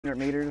100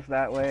 meters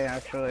that way,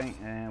 actually,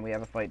 and we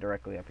have a fight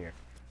directly up here.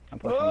 I'm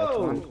pushing this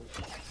one.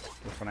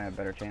 This one I have a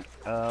better chance.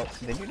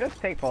 Did you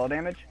just take fall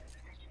damage?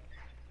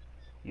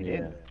 You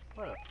did?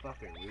 What a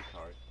fucking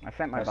retard. I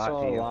sent my I bot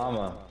saw to a you.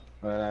 llama,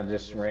 and I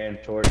just ran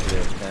towards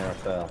it, and I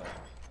fell.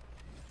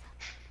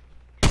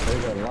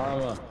 There's a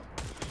llama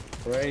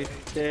right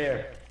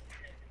there.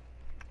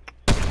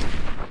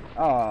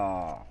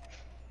 Oh.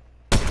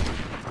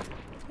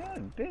 Yeah,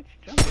 bitch,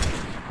 jump.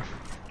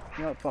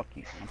 You know what, fuck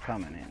you. I'm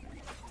coming in.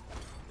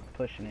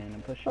 I'm pushing in,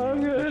 I'm pushing in.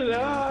 I'm gonna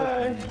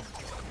die!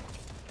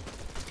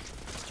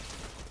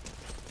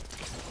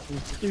 You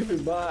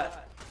stupid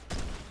bot.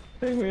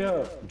 Pick me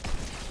up.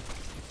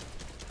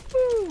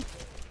 Woo!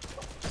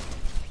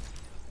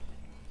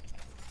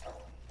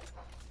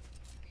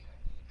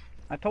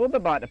 I told the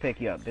bot to pick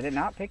you up. Did it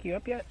not pick you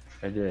up yet?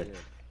 I did.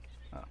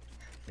 Oh,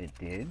 it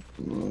did?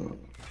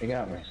 It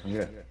got me. I'm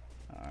good.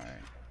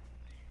 Alright.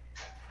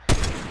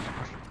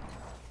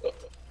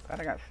 Glad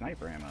I got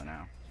sniper ammo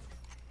now.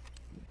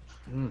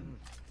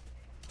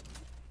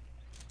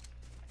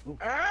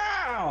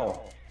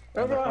 Ow!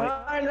 They're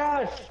behind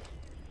us!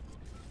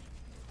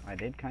 I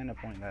did kind of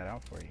point that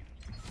out for you.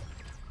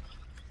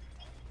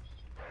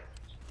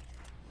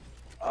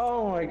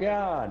 Oh my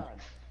god.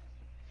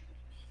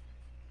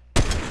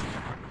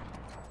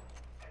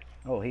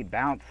 Oh, he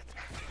bounced.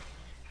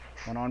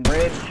 One on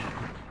bridge.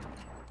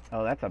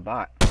 Oh, that's a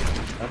bot.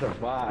 That's a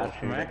bot. I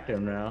smacked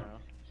him now.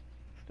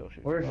 Still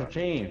shooting. Where's the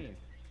team?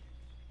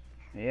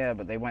 Yeah,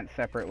 but they went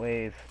separate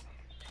ways.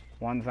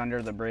 One's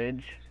under the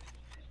bridge.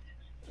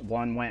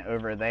 One went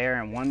over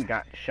there, and one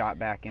got shot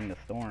back in the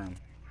storm.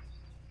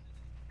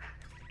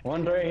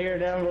 One's right here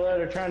down below.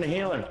 They're trying to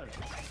heal him.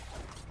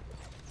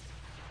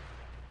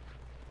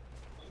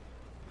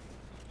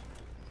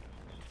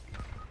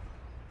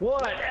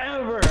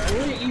 Whatever! I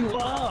lit you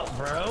up,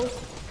 bro!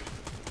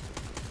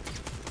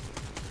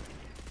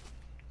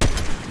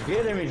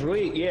 Get him, he's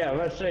weak. Yeah,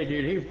 let's say,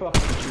 dude, he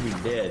fucking should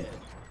be dead.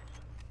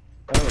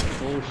 That was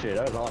bullshit.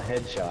 That was all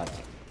headshots.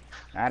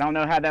 I don't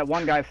know how that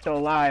one guy's still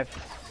alive.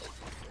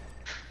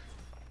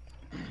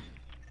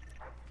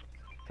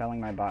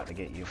 Telling my bot to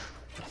get you.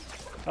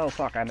 Oh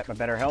fuck, I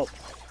better help.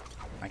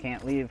 I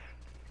can't leave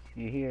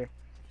you here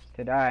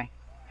to die.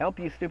 Help,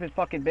 you stupid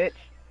fucking bitch.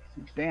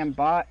 Damn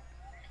bot.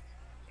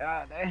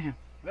 God damn. You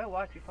better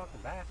watch your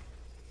fucking back.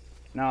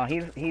 No,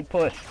 he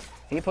pushed.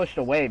 He pushed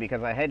away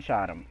because I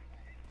headshot him.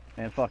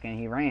 And fucking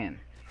he ran.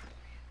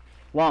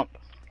 Lump.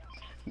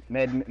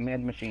 Med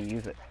machine,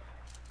 use it.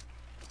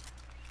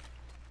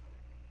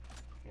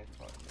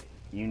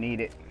 You need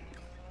it.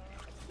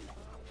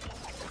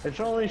 It's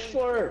only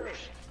slurps.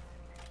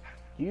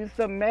 Use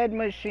the med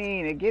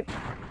machine. It gets.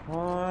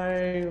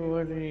 Why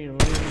would he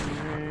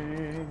leave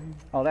me?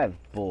 Oh, that's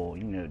bull.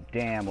 You know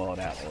damn well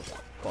that was a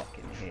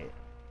fucking hit.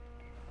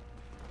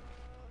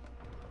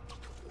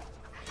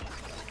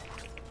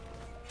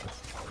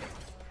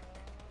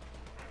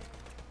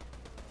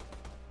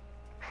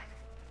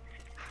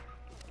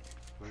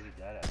 Where's your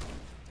dad at?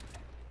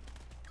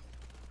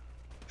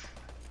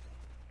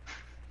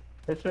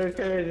 It's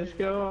okay, just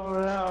go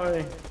without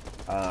me.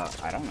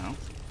 I don't know.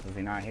 Is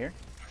he not here?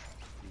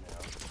 No.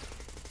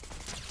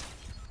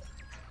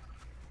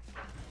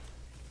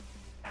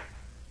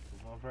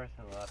 There's one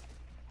person left.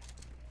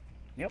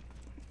 Yep.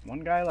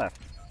 One guy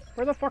left.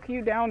 Where the fuck are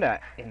you down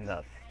at? In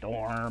the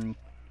storm.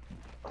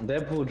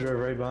 Deadpool drove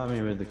right by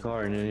me with the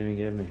car and didn't even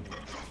get me.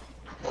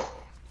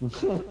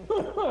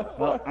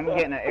 Well, I'm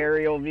getting an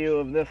aerial view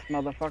of this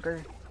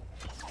motherfucker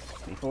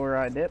before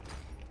I dip.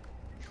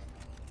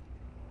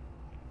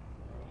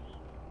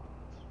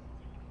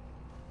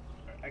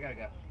 I gotta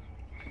go.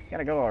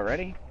 Gotta go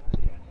already?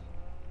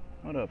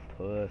 What a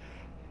puss.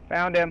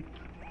 Found him.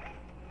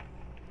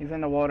 He's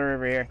in the water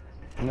over here.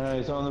 No,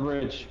 he's on the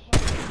bridge.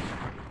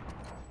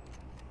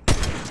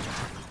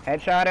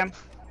 Headshot him.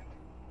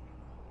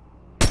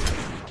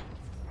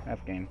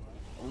 That's game.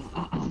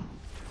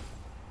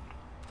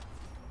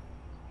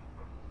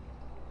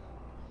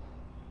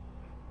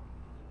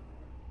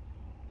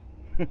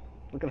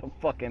 Look at the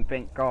fucking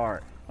pink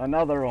car.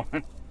 Another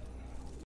one.